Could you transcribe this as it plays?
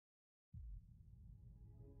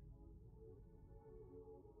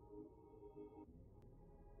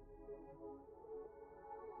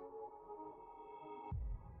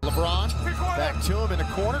Back to him in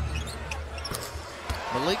the corner.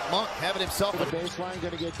 Malik Monk having himself the baseline,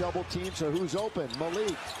 going to get double teamed, so who's open?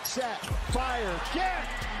 Malik, set, fire, get!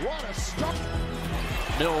 What a stop!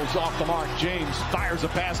 Mills off the mark. James fires a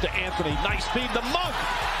pass to Anthony. Nice feed to Monk.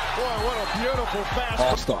 Boy, what a beautiful pass.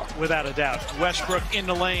 All-star. Without a doubt. Westbrook in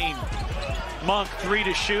the lane. Monk, 3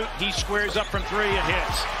 to shoot. He squares up from 3 and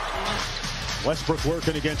hits. Westbrook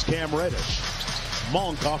working against Cam Reddish.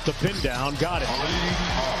 Monk off the pin down. Got it.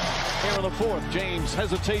 Here in the fourth. James,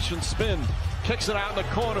 hesitation, spin. Kicks it out in the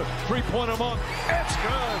corner. 3-pointer Monk. It's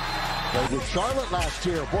good. They did Charlotte last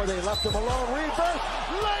year. Boy, they left him alone. Reverse.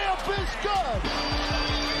 Layup is good.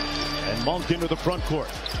 And Monk into the front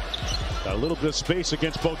court. Got a little bit of space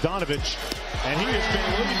against Bogdanovich. And he has been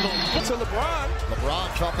lethal. It's a LeBron. LeBron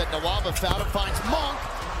thought that Nawaba foul, finds Monk,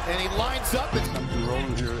 and he lines up. And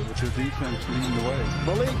Rolling here with his defense leading the way.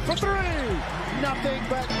 Malik for 3. Nothing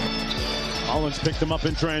but. Collins picked him up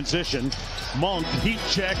in transition. Monk, heat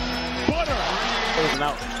check. Butter. Closing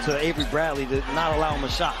out to Avery Bradley to not allow him a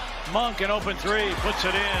shot. Monk an open 3, puts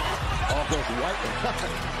it in. Off goes White.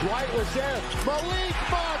 White was there. Malik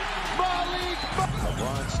Monk. Malik Monk.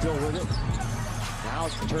 LeBron still with it. Now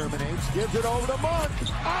terminates. Gives it over to Monk.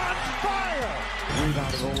 On fire.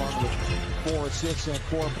 Rebounded along with 4 assists and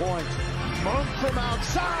 4 points. Monk from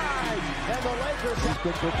outside. And the Lakers have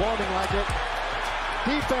been performing like it.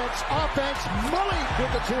 Defense, offense, Malik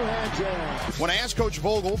with the 2-hand jam. When I asked Coach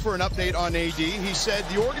Vogel for an update on AD, he said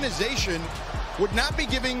the organization would not be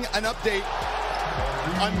giving an update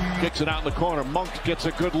on... Kicks it out in the corner. Monk gets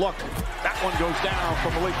a good look. That one goes down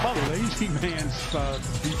from Malik Monk. Lazy man's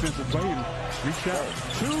defensive play and reach out.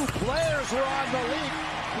 2 players were on Malik.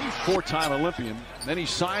 He's 4-time Olympian. Then he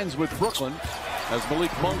signs with Brooklyn as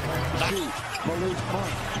Malik Monk. Malik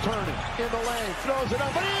Monk turning in the lane, throws it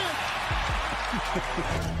up and in.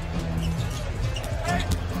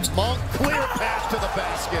 Monk, clear pass to the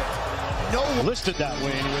basket. No listed that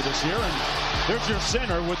way anyway this year. And there's your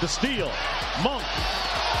center with the steal. Monk.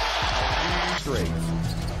 Straight.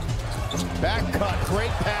 Back cut,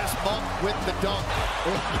 great pass, Monk with the dunk.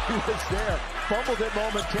 He was there, fumbled it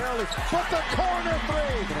momentarily, but the corner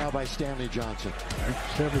 3. Now by Stanley Johnson.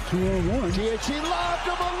 Have a 2-on-1. THC lobbed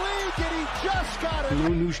to Malik, and he just got it. No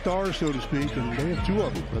new stars, so to speak, and they have 2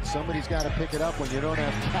 of them. But somebody's got to pick it up when you don't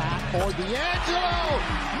have Cat or D'Angelo.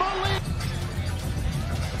 Malik.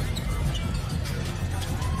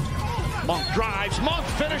 Monk drives, Monk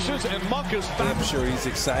finishes, and Monk is back. I'm sure he's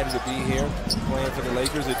excited to be here, playing for the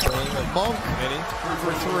Lakers. They're playing with Monk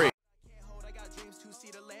for 3. I got dreams to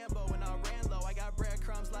see the Lambo, and I ran low. I got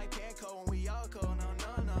breadcrumbs like Panko, and we all go no.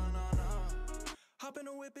 Hop in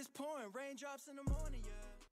the whip is pouring, raindrops in the morning. Yeah.